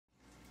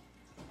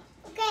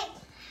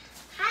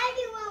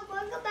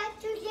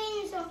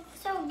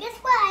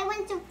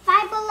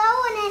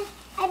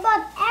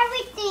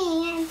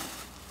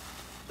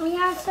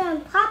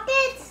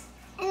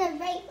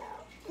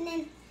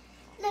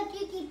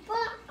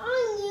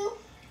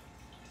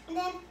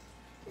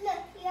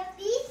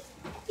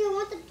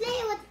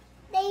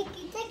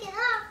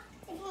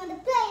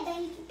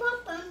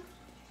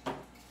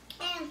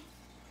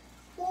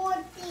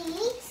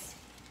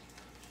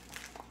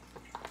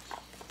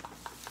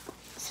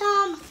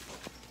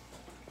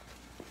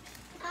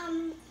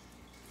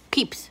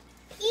Peeps.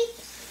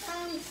 Peeps,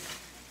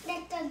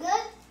 that they're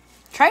good?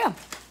 Try them.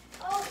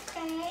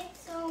 Okay,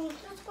 so I'm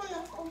just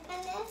gonna open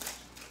this.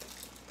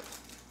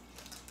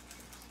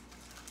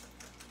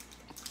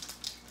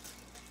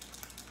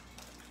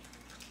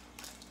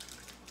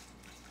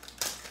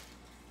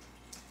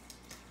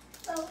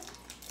 So,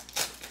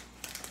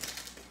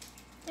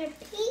 they're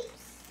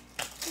Peeps,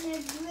 and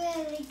they're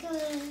really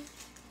good.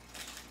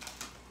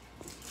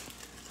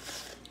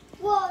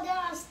 Whoa, they're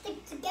all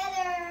stick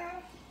together.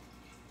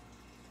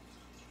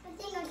 I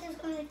think I'm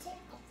just gonna take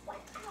one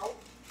out.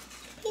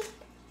 Peep.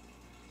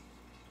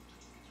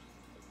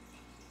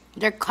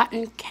 They're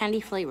cotton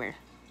candy flavor.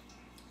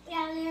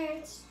 Yeah,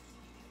 there's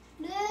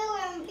blue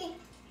and pink.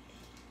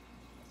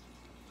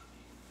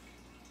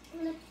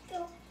 Let's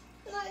go.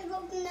 Let's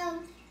go now.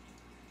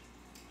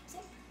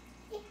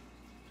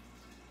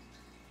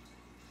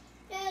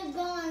 It's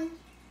gone.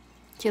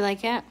 Do you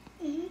like it?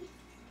 Mm-hmm.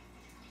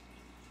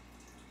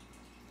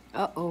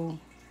 Uh-oh.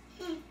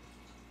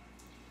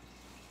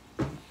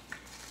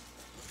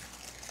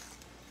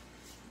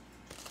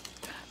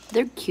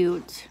 They're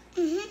cute.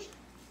 Mm-hmm.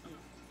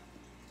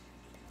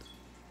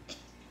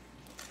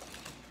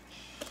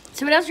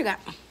 So what else you got?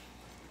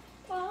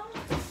 Well,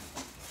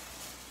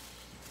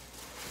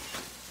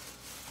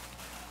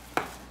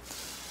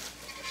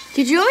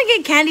 Did you only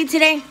get candy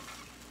today?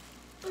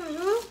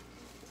 mm-hmm.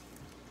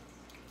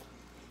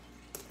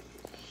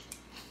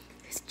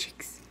 His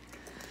cheeks.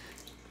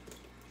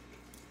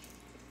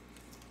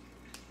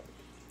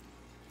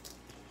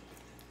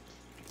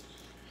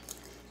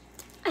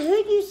 I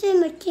heard you say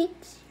my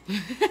cheeks.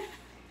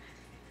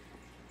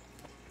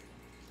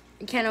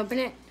 You can't open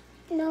it?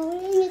 No,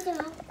 let me get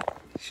out.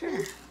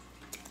 Sure.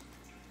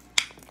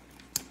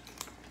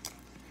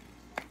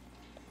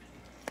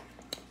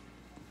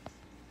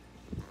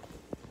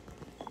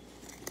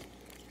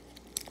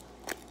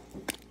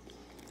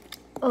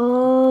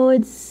 Oh,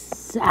 it's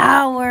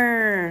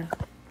sour.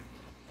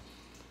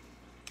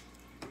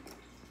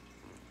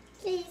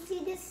 So you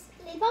see this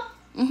label?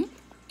 Mm-hmm.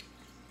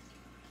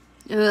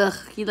 Ugh,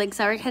 you like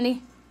sour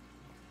candy?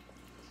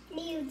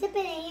 You dip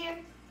it in here.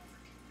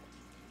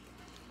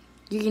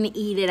 You're gonna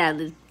eat it out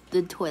of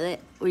the toilet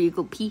or you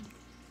go pee?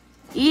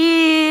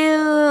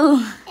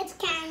 Ew. It's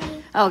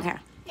candy. Oh, okay.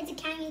 It's a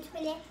candy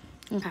toilet.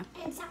 Okay.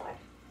 And sour.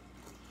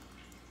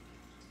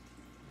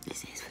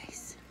 This is his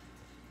face.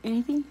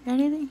 Anything?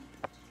 Anything?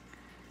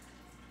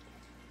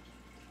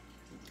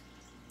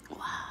 Wow.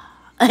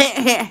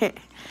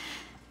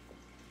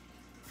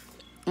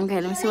 Okay,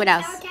 let me see what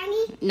else. Sour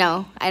candy?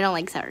 No, I don't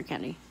like sour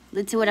candy.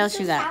 Let's see what else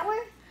you got. Sour?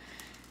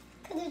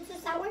 Because it's too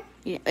sour?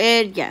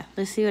 Yeah,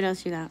 let's see what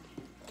else you got.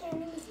 Okay, let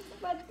me see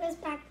what this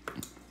back.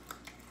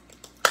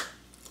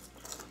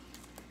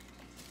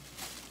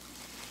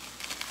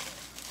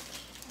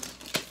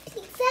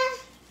 Pizza?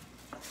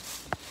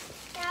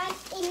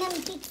 That's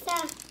in pizza.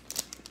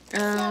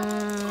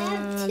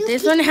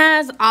 This one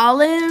has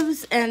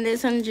olives and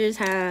this one just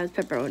has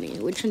pepperoni.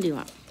 Which one do you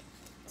want?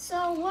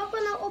 So we're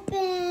gonna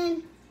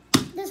open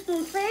this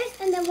one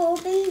first, and then we'll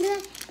open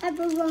the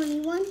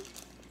pepperoni one.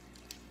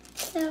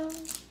 So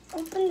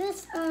open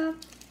this up.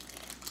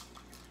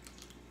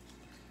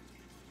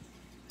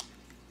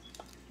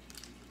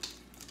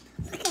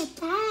 Look at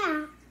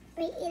that!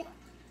 Wait, it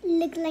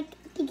looks like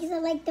pizza,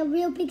 like the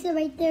real pizza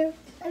right there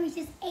that we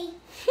just ate.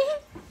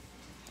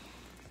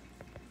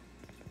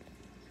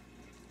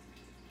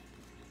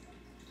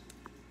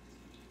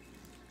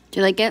 Do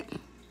you like it?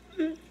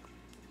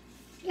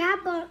 Yeah,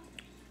 but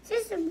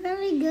this is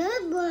really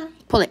good, but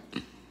Pull it.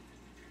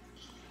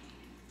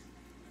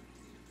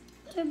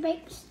 it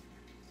breaks.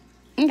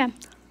 Okay.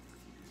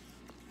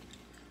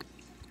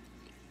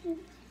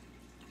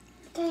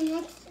 Okay,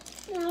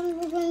 next, now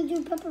we're going to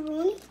do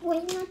pepperoni.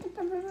 Wait, not the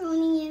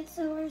pepperoni yet.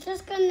 So we're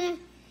just gonna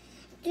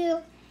do,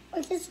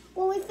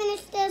 when we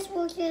finish this,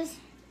 we'll just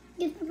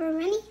do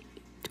pepperoni.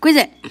 Squeeze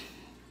it.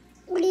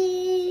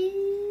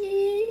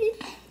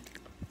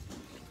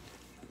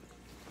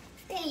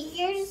 Okay,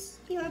 here's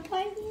your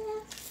part.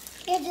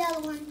 Here's the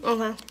other one.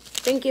 Okay.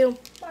 Thank you.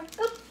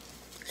 Welcome.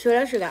 So what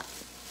else you got?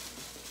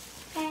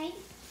 Okay.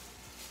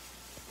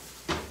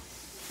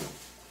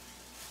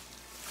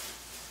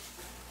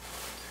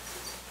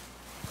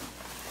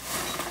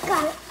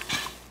 Got it.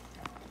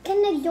 Can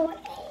I do it?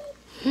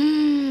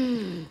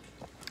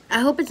 I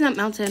hope it's not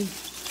melted.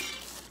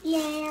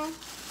 Yeah.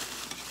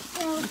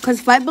 So,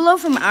 Because Five Below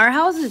from our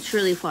house is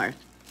really far.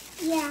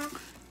 yeah.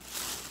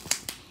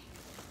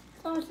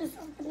 So let's just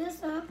open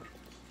this up.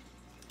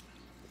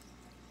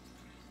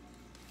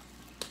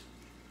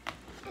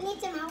 I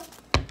need some help.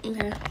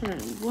 Okay. Hold on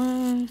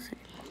 1 second.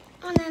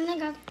 Oh no, I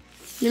got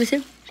Let me see.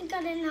 it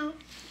now.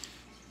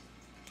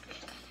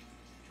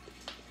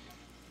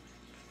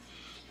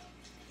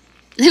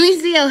 Let me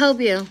see. I'll help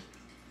you.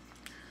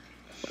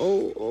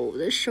 Oh,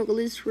 the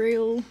chocolate's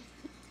real.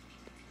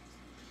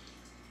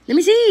 Let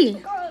me see.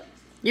 Got it.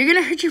 You're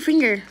gonna hurt your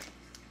finger.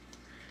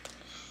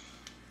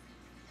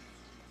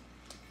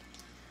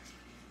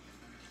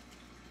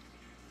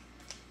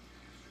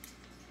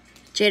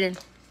 Jaden.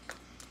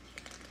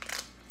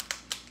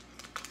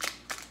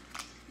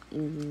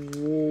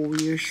 Whoa,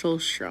 you're so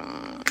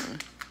strong.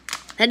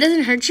 That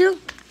doesn't hurt you?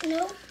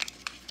 No.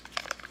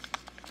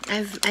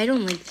 I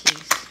don't like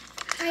these.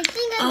 I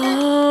think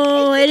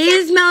Oh, it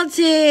is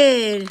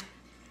melted.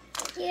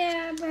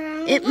 Yeah,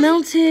 bro. It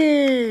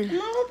melted. I'm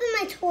gonna open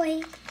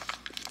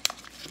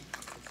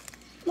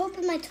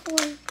my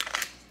toy.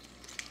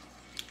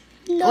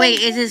 No. Wait,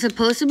 is it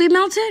supposed to be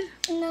melted?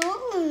 No.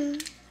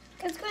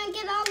 It's gonna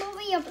get all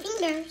over your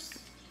fingers.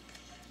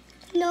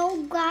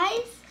 No,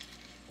 guys.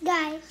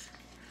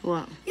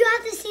 What? You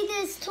have to see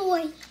this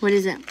toy. What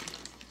is it?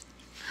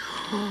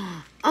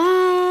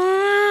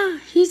 Oh,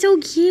 he's so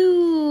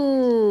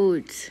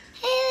cute.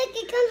 Hey, look,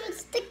 it comes with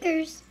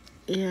stickers.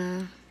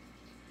 Yeah.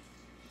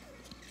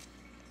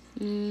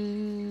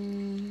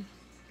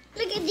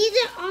 Look, these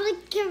are all the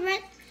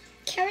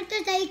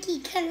characters that you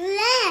can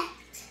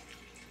collect.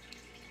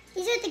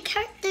 These are the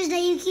characters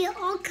that you can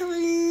all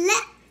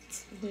collect.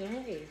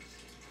 Nice.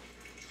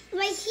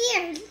 Right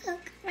here,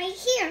 look, right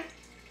here.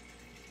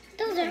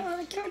 Those are all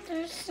the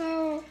characters,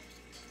 so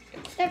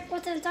check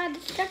what's inside the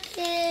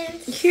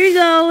instructions. Here you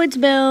go, it's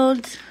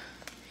built.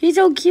 He's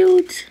so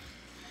cute.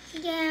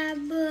 Yeah,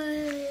 but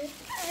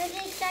I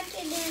didn't check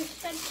the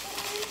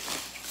instructions.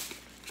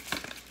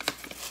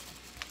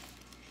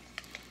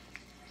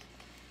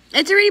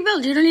 It's already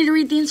built. You don't need to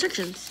read the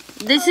instructions.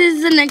 This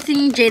is the next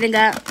thing Jaden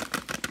got.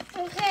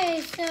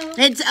 Okay, so.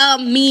 It's a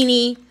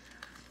mini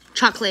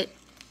chocolate.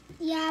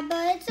 Yeah,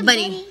 but it's a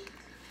bunny.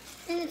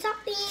 And it's not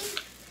being.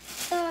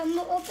 So I'm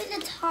going to open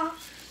the top.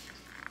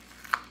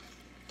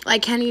 I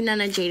can't eat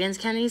none of Jaden's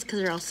candies because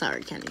they're all sour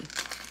candy.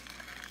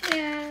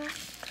 Yeah.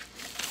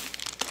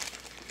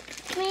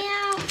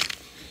 Meow.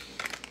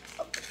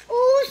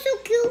 Oh, so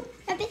cute.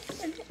 Rabbit.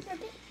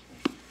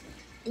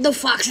 The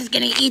fox is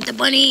going to eat the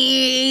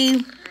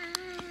bunny.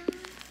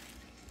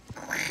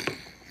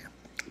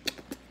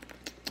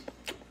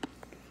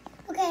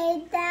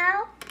 Okay,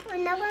 now we're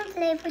not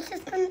going to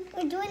play.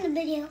 We're doing the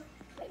video.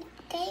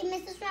 Okay,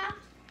 Mrs. Rock?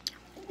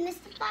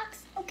 Mr.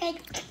 Fox? Okay.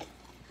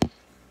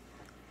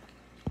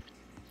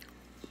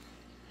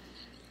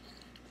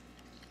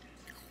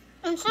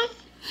 I'm sorry?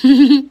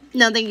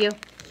 No, thank you.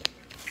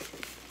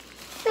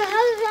 So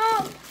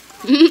how's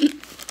it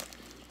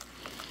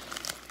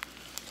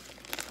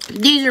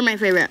These are my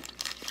favorite.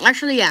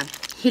 Actually, yeah.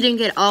 He didn't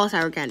get all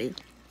sour candy.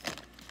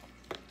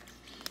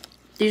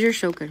 These are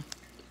so good.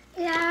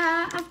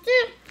 Yeah, after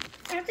this,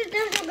 we're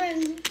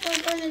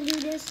gonna do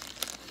this.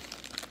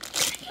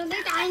 So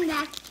they're dying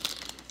back.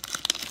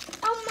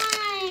 Oh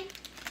my!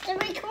 The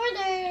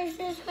recorder is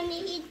just gonna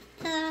eat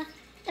the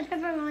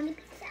pepperoni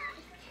pizza.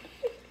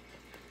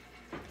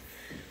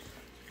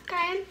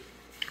 Okay.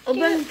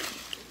 Open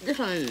this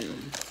one.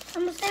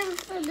 I'm gonna save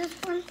it for this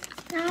one.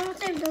 Now I'm gonna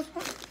save this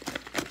one.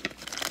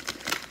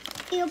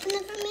 Can you open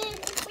it for me,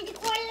 for the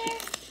recorder?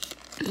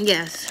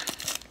 Yes.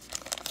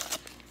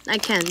 I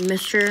can,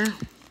 mister.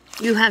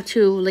 You have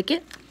to lick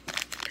it.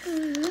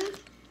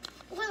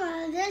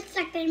 Well, this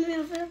second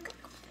real quick.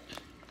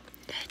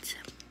 That's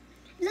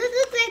This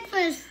looks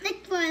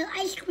like for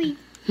ice cream.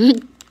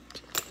 But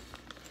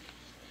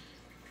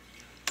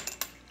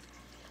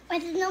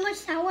there's no much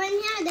sour in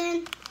here,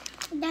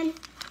 then.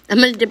 I'm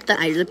gonna dip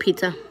the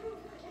pizza.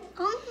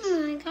 Oh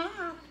my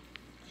god.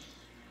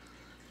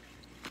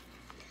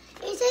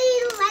 You said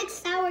you don't like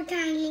sour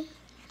candy.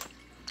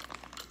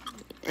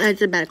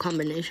 That's a bad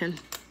combination.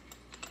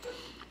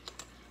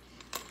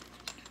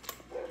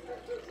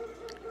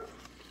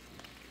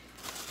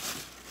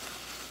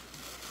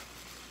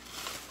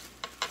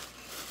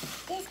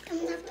 This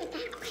comes after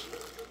that way.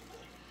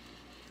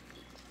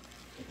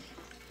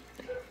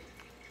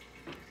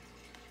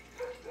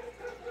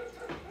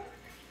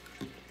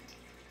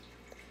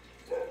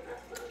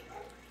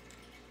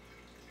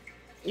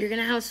 You're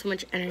gonna have so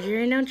much energy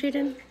right now,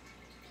 Jaden.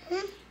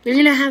 Hmm? You're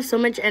gonna have so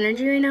much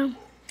energy right now.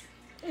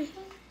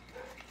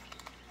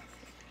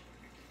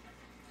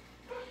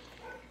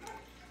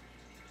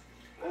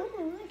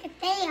 Ooh, look at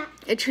that.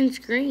 It turns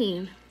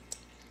green.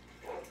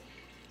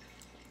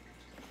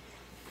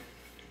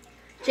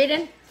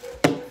 Jaden,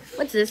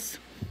 what's this?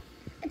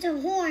 It's a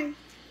horn.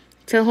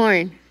 It's a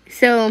horn.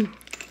 So,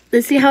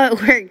 let's see how it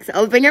works.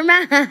 Open your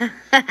mouth.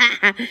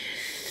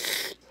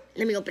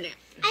 Let me open it.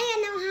 I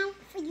don't know how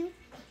for you.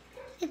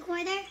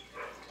 Recorder.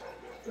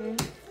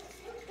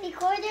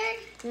 Recorder.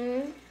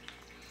 Go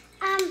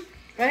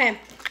ahead.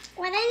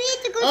 What I need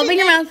to go Open to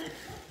your the- mouth.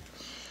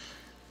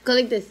 Go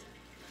like this.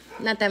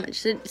 Not that much.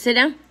 Sit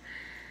down.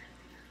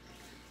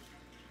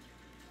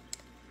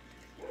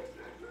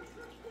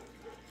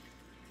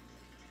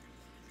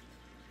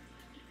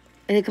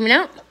 Is it coming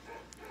out?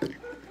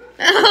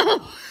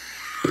 Oh!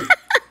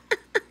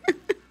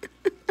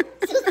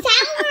 So sour.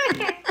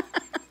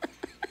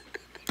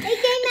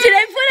 Did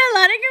I put a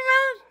lot in your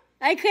mouth?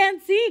 I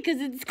can't see because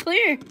it's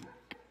clear. Yeah,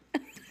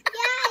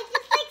 it's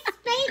just like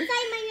spray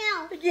inside my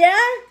mouth.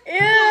 Yeah?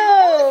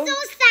 Ew. So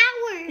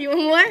sour. You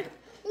want more?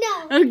 No.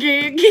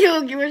 Okay,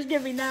 we're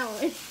skipping that one.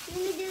 Let me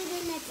do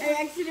the next I one.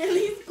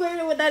 accidentally squared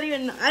it without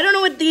even... I don't know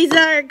what these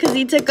are because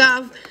he took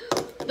off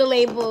the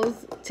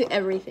labels to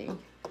everything.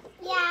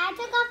 Yeah, I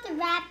took off the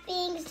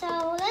wrapping,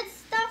 so let's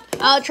start.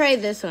 I'll try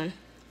this one.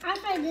 I'll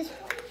try this one.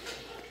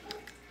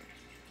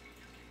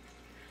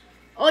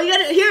 Oh, you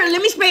gotta, here,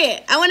 let me spray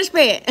it. I want to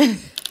spray it.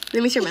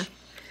 Let me see your mouth.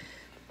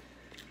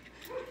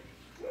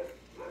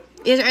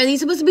 Are these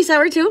supposed to be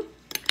sour too?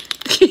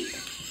 They're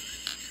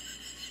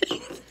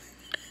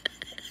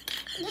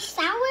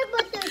sour,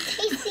 but they're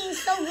tasting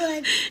so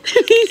good.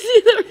 Let me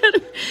see the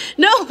red.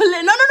 No.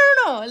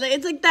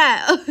 It's like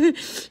that.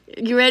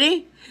 You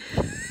ready?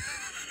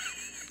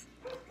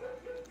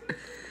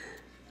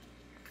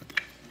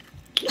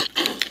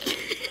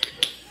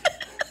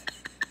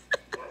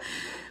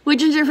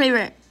 Which one's your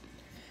favorite?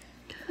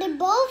 They're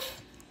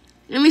both.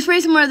 Let me spray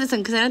some more of this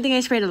one because I don't think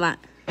I sprayed a lot.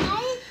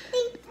 I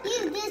think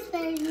use this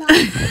very long.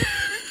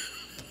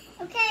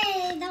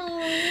 Okay,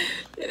 no.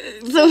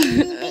 So,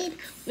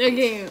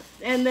 okay,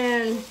 and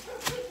then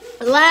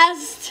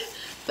last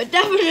but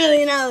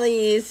definitely not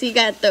least, you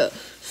got the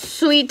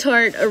Sweet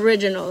Tart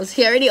Originals.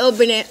 He already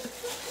opened it.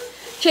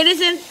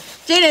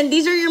 Jaden,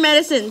 these are your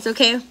medicines,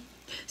 okay?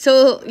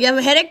 So you have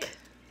a headache?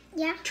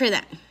 Yeah. Try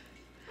that.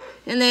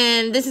 And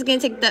then this is gonna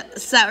take the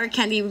sour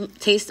candy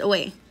taste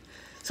away.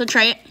 So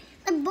try it.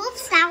 They're both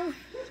sour.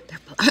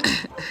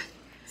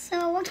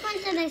 So which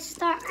one should I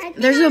start?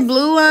 There's a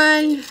blue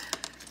one.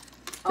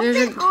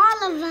 Open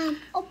all of them.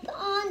 Open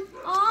on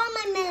all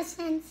my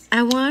medicines.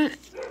 I want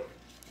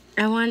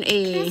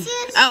a. This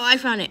is- Oh, I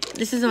found it.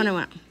 This is the one I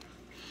want.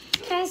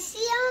 Can I see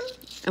them?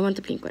 I want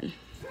the pink one.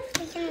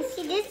 Can I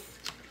see this?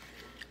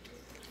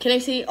 Can I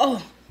see?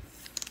 Oh,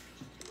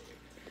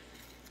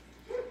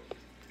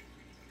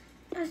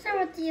 I'll start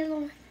with the yellow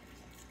one.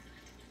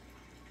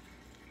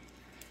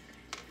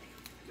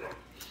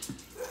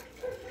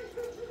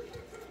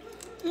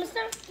 I'm gonna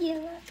start with the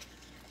yellow.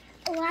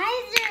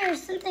 Why is there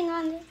something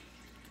on it?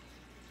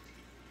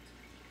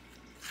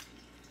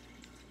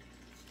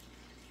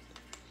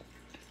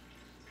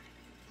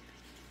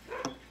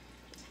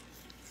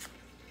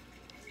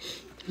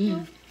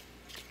 mm.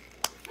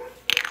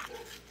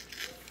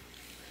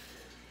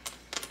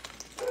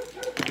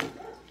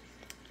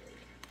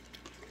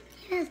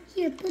 Yes,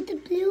 here, put the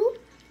blue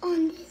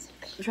on this.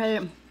 Okay, Try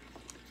it.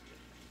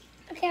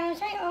 I'm gonna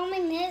try all my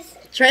medicines.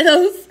 Try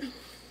those.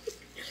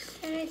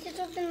 And I just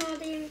open all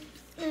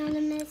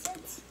the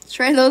medicines.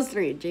 Try those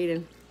three,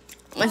 Jaden.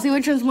 Let's see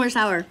which one's more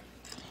sour.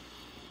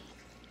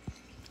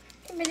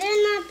 It better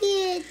not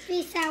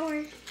be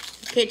sour.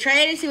 Okay, try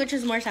it and see which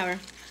is more sour.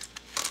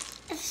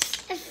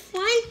 If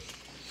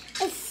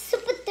one is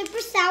super duper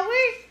sour,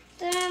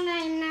 then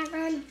I'm not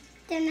going.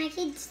 Then I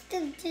can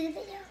still do the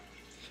video.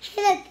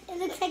 Hey, look, it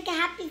looks like a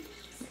happy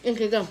face.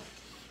 Okay, go.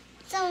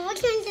 So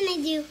which one can I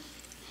do?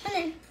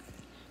 Hold on.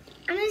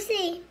 I'm gonna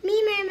say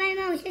me, my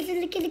mouse. Just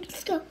look at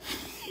it. Go.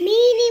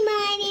 Meeny,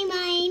 miny,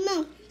 my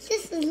mouse.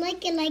 Just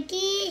like it,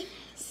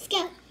 Let's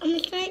go. I'm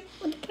gonna start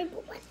with the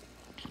purple one.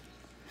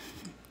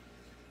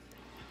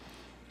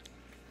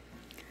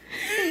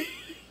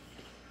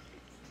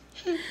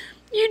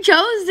 You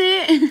chose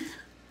it.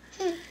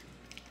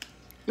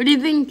 What do you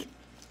think?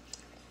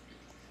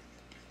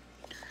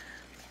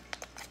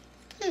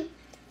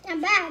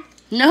 Not bad.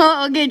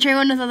 No, okay, try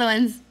one of the other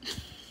ones.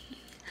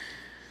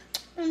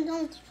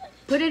 Don't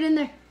Put it in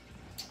there.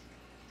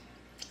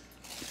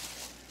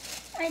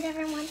 try a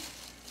different one.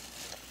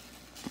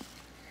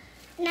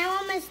 Now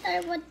I'm gonna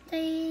start with the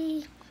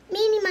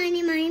meeny,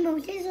 miny, miny,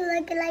 mouse. Just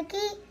like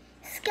it,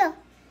 Let's go.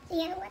 The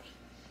other way.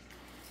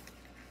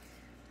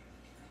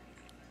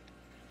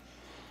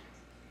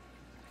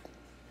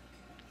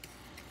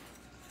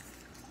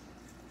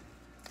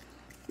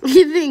 What do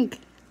you think?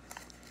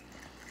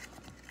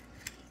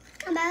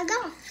 I'm about to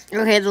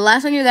go. Okay, the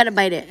last one you gotta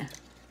bite it.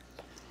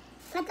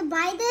 Have to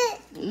bite it.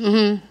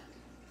 Mm-hmm.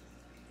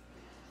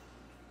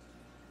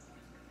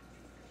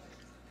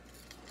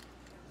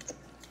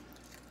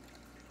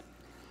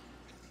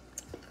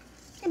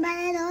 I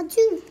bite it all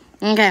too.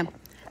 Okay.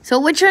 So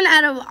which one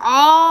out of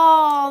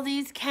all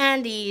these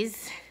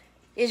candies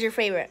is your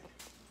favorite?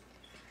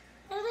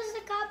 What was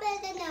the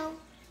comment? No.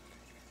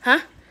 Huh?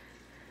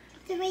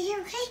 Put it right here,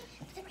 okay?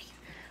 Put it right here.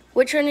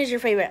 Which one is your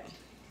favorite?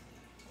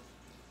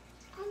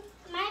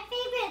 My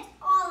favorite is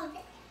all of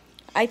it.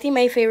 I think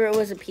my favorite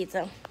was a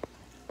pizza.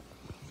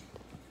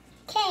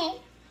 Okay.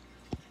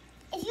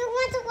 If you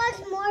want to watch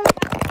more,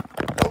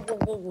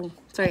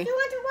 Sorry. if you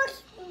want to watch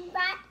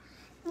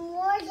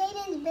more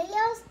Jaiden's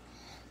videos,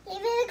 leave it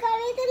in the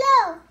comment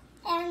below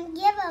and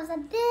give us a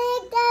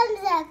big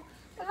thumbs up.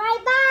 Bye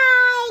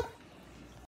bye.